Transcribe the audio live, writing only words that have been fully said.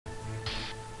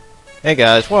Hey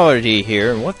guys, WallerG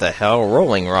here, and what the hell,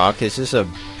 Rolling Rock? Is this a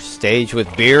stage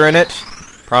with beer in it?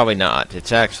 Probably not.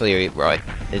 It's actually, right,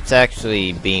 it's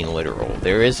actually being literal.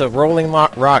 There is a rolling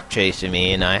rock chasing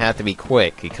me, and I have to be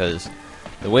quick, because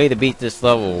the way to beat this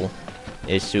level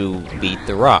is to beat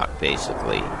the rock,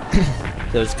 basically.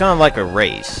 So it's kind of like a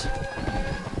race.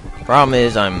 Problem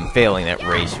is, I'm failing that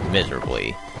race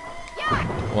miserably.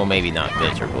 Well, maybe not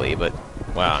miserably, but,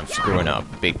 wow, I'm screwing up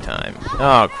big time.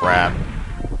 Oh, crap.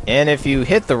 And if you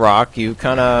hit the rock, you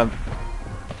kind of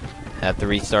have to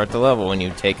restart the level and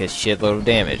you take a shitload of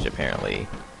damage, apparently.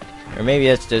 Or maybe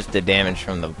that's just the damage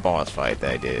from the boss fight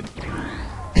that I did.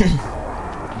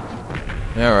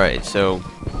 Alright, so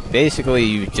basically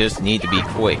you just need to be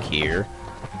quick here.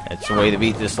 That's the way to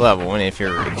beat this level, and if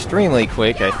you're extremely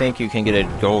quick, I think you can get a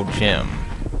gold gem.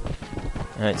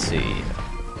 Let's see.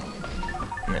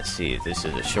 Let's see if this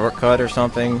is a shortcut or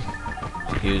something.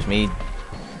 Excuse me.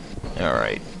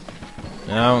 Alright.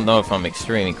 I don't know if I'm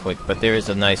extremely quick, but there is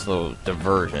a nice little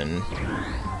diversion.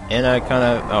 And I kind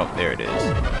of... oh, there it is.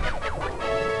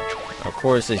 Of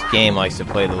course, this game likes to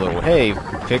play the little, hey,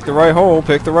 pick the right hole,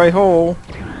 pick the right hole.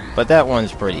 But that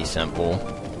one's pretty simple,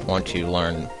 once you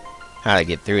learn how to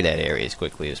get through that area as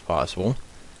quickly as possible.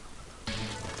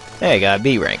 Hey, I got a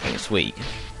B ranking, sweet.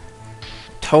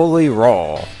 Totally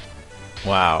raw.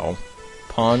 Wow.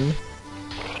 Pun.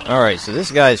 Alright, so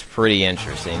this guy's pretty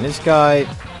interesting. This guy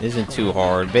isn't too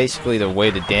hard. Basically, the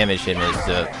way to damage him is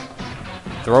to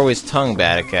throw his tongue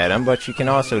back at him, but you can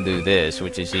also do this,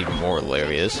 which is even more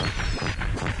hilarious.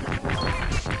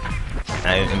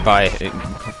 And by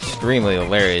extremely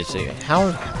hilarious, how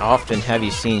often have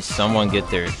you seen someone get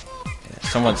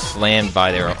someone slammed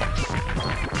by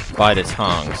the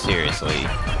tongue? Seriously.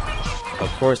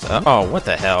 Of course, oh, what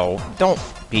the hell? Don't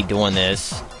be doing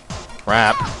this.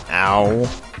 Crap. Ow.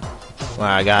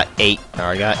 Wow, I got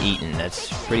eaten.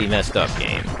 That's pretty messed up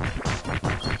game.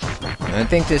 And I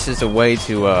think this is a way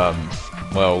to,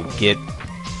 well, get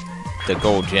the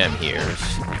gold gem here.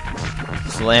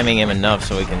 Slamming him enough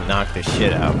so he can knock the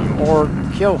shit out of him. Or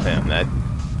kill him. That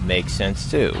makes sense,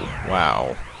 too.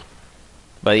 Wow.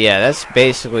 But yeah, that's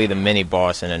basically the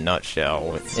mini-boss in a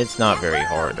nutshell. It's not very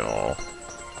hard at all.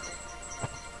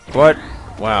 But,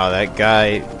 wow, that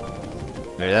guy...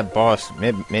 that boss,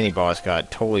 mini-boss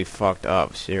got totally fucked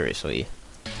up, seriously.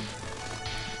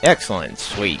 Excellent,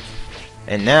 sweet.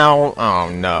 And now, oh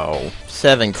no.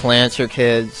 7 Clancer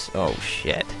kids? Oh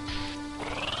shit.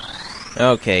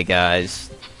 Okay,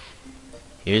 guys.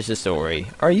 Here's the story.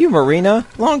 Are you Marina?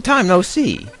 Long time no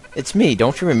see. It's me,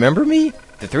 don't you remember me?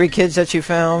 The 3 kids that you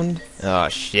found? Oh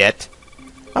shit.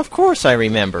 Of course I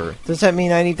remember. Does that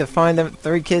mean I need to find them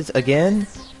 3 kids again?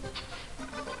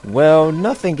 Well,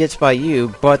 nothing gets by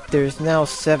you, but there's now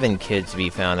 7 kids to be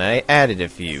found. I added a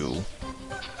few.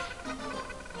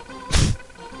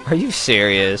 Are you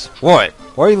serious? What?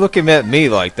 Why are you looking at me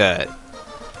like that?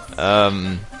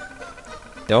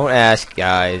 Don't ask,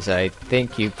 guys. I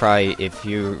think you probably, if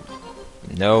you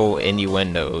know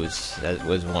innuendos, that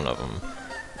was one of them.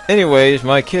 Anyways,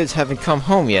 my kids haven't come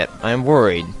home yet. I'm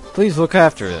worried. Please look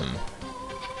after them.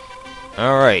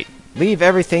 Alright, leave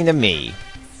everything to me.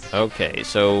 Okay,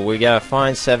 so we gotta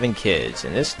find 7 kids,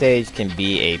 and this stage can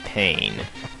be a pain.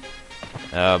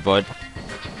 But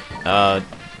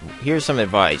here's some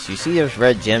advice. You see those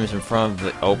red gems in front of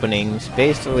the openings?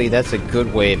 Basically, that's a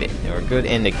good way of it, or a good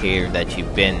indicator that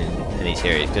you've been in these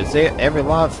areas, because a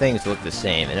lot of things look the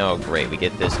same. And oh, great, we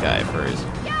get this guy first.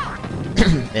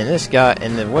 And this guy,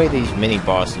 and the way these mini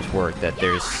bosses work, that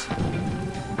there's,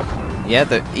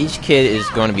 each kid is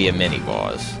going to be a mini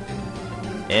boss.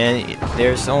 And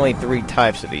there's only 3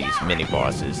 types of these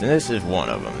mini-bosses, and this is one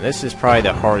of them. This is probably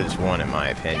the hardest one, in my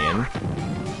opinion.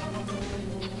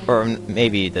 Or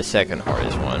maybe the second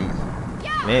hardest one.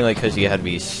 Mainly because you have to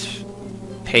be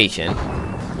patient.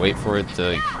 Wait for it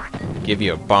to give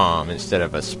you a bomb instead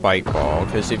of a spike ball.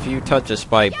 Because if you touch a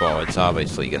spike ball, it's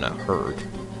obviously going to hurt.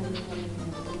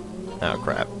 Oh,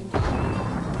 crap.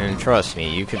 And trust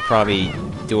me, you could probably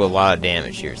do a lot of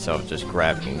damage to yourself just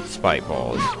grabbing spike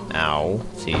balls. Ow.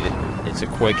 See, it's a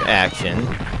quick action.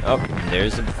 Oh,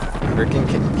 there's a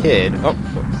freaking kid. Oh,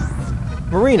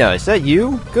 Marina, is that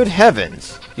you? Good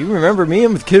heavens. Do you remember me?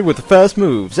 I'm the kid with the fast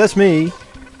moves. That's me.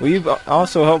 Will you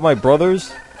also help my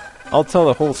brothers? I'll tell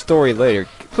the whole story later.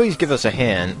 Please give us a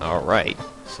hand. Alright.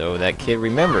 So that kid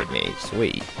remembered me.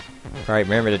 Sweet. Probably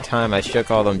remember the time I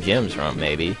shook all them gems from,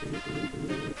 maybe.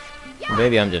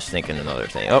 Maybe I'm just thinking another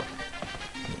thing. Oh,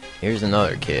 here's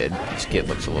another kid. This kid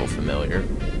looks a little familiar.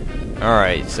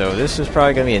 Alright, so this is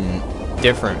probably going to be a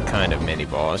different kind of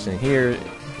mini-boss. And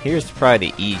here's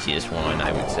probably the easiest one,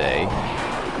 I would say.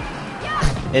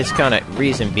 It's kind of,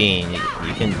 reason being,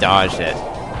 you can dodge that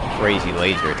crazy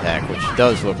laser attack, which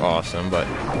does look awesome, but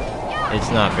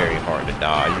it's not very hard to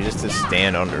dodge. You just have to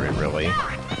stand under it, really.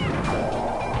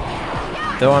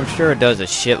 Though I'm sure it does a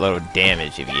shitload of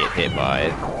damage if you get hit by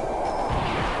it.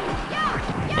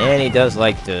 And he does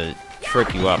like to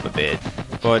trick you up a bit,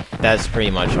 but that's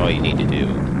pretty much all you need to do.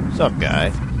 What's up, guy?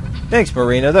 Thanks,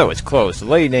 Marina. That was close. A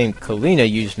lady named Kalina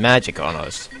used magic on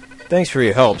us. Thanks for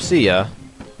your help. See ya.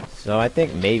 So I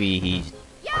think maybe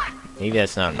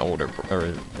that's not an older,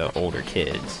 or the older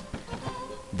kids.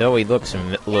 Though he looks a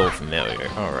little familiar.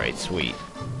 Alright, sweet.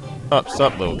 What's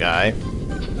up, little guy?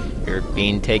 You're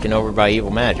being taken over by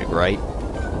evil magic, right?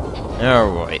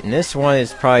 Alright, and this one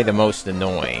is probably the most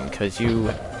annoying, because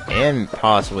and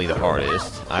possibly the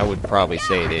hardest. I would probably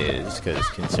say it is, because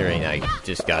considering I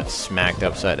just got smacked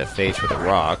upside the face with a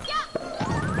rock.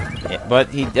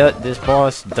 But this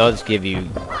boss does give you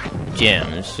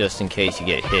gems, just in case you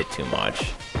get hit too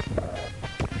much.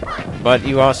 But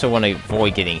you also want to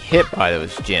avoid getting hit by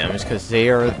those gems, because they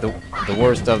are the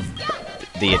worst of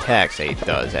the attacks that he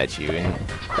does at you. And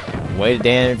the way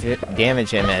to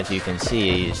damage him, as you can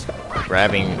see, is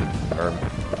grabbing or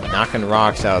knocking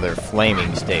rocks out of their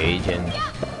flaming stage and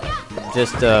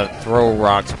just throw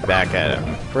rocks back at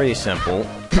him. Pretty simple.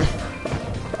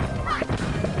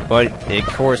 But it,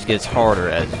 of course, gets harder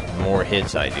as more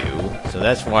hits I do. So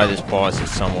that's why this boss is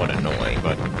somewhat annoying,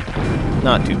 but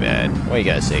not too bad. What you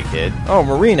gotta say, kid? Oh,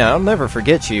 Marina, I'll never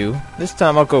forget you. This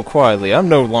time I'll go quietly. I'm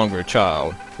no longer a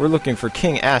child. We're looking for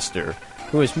King Aster,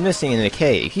 who is missing in the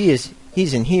cave. He's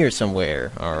in here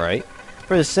somewhere, alright?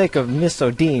 For the sake of Miss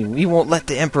Odine, we won't let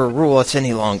the Emperor rule us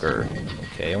any longer.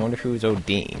 Okay, I wonder who's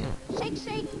Odine.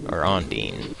 Or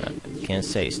Ondine. I can't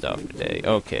say stuff today.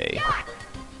 Okay.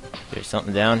 There's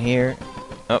something down here.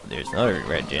 Oh, there's another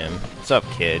red gem. What's up,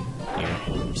 kid?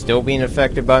 You still being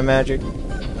affected by magic?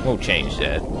 We'll change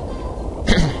that.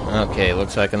 Okay,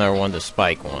 looks like another one of the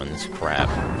spike ones. Crap.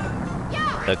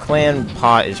 The clan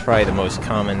pot is probably the most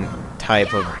common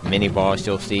type of mini-boss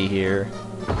you'll see here.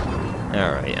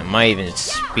 Alright, I might even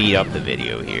speed up the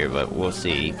video here, but we'll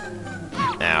see.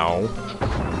 Ow.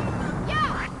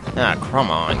 Ah, come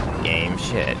on, game.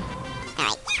 Shit.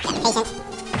 Alright, patience.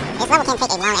 This level can take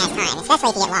a long-ass time, especially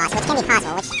if you get lost, which can be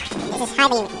possible, this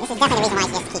is definitely the reason why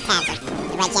you have to keep tabs of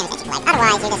the red gems that you collect.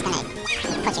 Otherwise, you're just gonna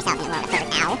put yourself in the world of hurt.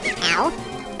 Ow. Ow.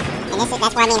 And that's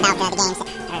what I mean about the games that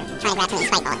are trying to grab too many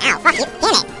spike balls. Ow, fuck you.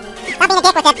 Damn it. Stop being a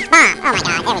dick with the bomb. Oh my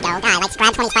god, there we go. God, let's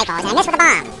grab 20 spike balls and I miss with the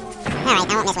bomb. Alright,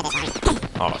 I won't miss with this one.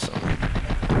 Awesome.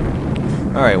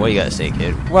 Alright, what you gotta say,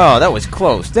 kid? Wow, that was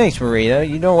close. Thanks, Marina.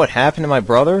 You know what happened to my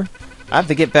brother? I have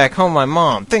to get back home to my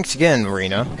mom. Thanks again,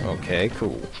 Marina. Okay,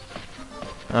 cool.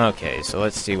 Okay, so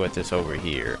let's see what this over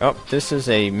here. Oh, this is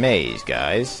a maze,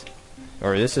 guys.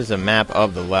 Or this is a map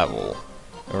of the level.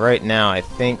 Right now, I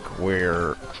think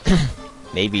we're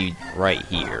maybe right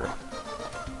here.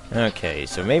 Okay,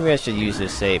 so maybe I should use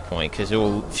this save point, because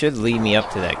it should lead me up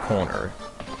to that corner.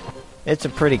 It's a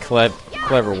pretty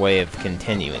clever way of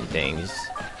continuing things.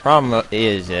 Problem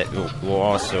is that it will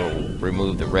also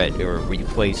remove the red, or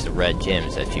replace the red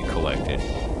gems that you collected.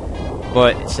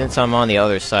 But since I'm on the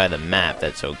other side of the map,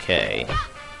 that's okay.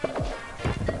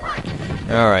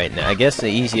 Alright, now I guess the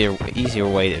easier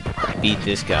way to beat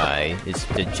this guy is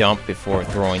to jump before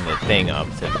throwing the thing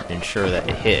up to ensure that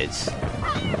it hits.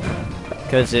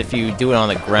 Because if you do it on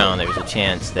the ground, there's a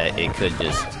chance that it could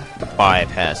just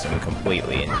bypass him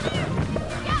completely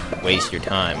and waste your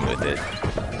time with it.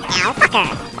 Ow, fucker!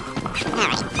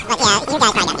 Alright, but yeah, you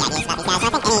guys probably got the ideas about these guys, so I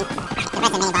think the rest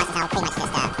of the mini bosses I'll pretty much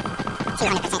just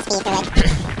 200% speed through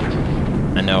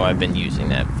it. I know I've been using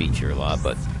that feature a lot,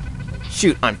 but...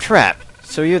 Shoot, I'm trapped!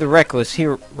 So you're the reckless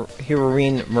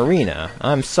heroine Marina.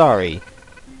 I'm sorry.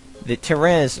 The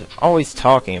Tyrann is always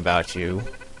talking about you.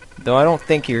 Though I don't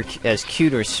think you're as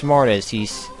cute or smart as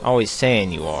he's always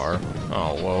saying you are.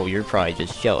 Oh, well, you're probably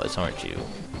just jealous, aren't you?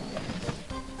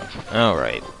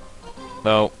 Alright.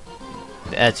 Well,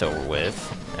 that's over with.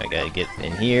 I gotta get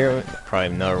in here.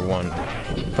 Probably another one.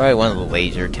 Probably one of the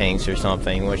laser tanks or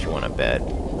something. What you wanna bet?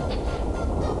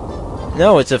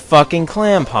 No, it's a fucking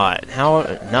clam pot. How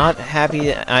not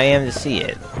happy I am to see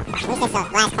it. At least it's the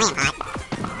last clam pot.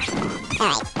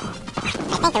 Alright.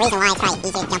 I think the reason why it's probably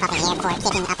easier to jump up in the air before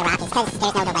kicking up the rock is because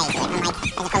there's no delay to it, unlike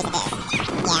as opposed to this.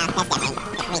 Yeah, that's definitely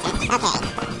the reason. Okay.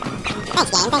 Thanks,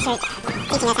 game. Thanks for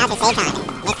teaching us how to save time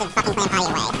and make the fucking clam pot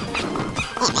away.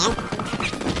 Yeah, man.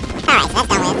 Alright, so that's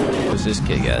done with. What's this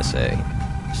kid gotta say?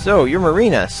 So, you're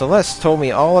Marina. Celeste told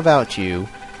me all about you.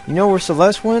 You know where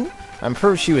Celeste went? I'm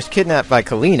heard she was kidnapped by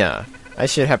Kalina. I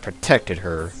should have protected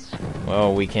her.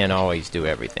 Well, we can't always do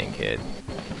everything, kid.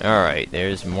 Alright,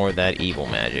 there's more of that evil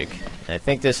magic. I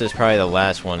think this is probably the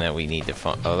last one that we need to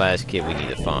find. The last kid we need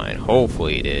to find.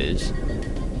 Hopefully it is.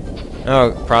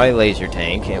 Oh, probably laser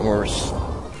tank, and we're...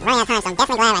 running out of time, so I'm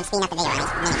definitely glad I'm speeding up the video on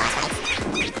these mini-boss fights.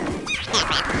 Ah,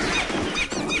 crap.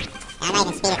 I'm not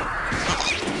even speeding. Okay.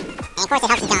 And of course it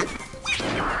helps you jump.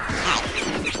 Alright.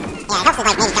 Yeah, it helps to,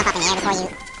 like, maybe jump up in the air before you...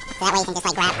 So that way you can just,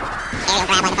 like, aerial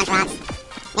grab, like, a bunch of rocks.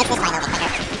 Makes this fight a little bit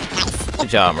quicker. Nice. Good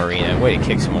job, Marina. Way to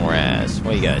kick some more ass.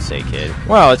 What do you gotta say, kid?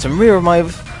 Wow, it's a mirror of my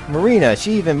Marina.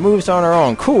 She even moves on her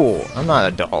own. Cool. I'm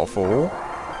not a doll fool.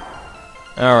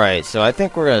 Alright, so I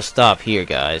think we're gonna stop here,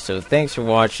 guys. So thanks for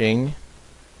watching.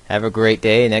 Have a great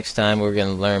day. Next time we're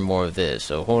gonna learn more of this.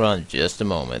 So hold on just a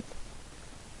moment.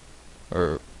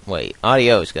 Or, wait.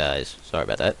 Adios, guys. Sorry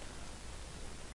about that.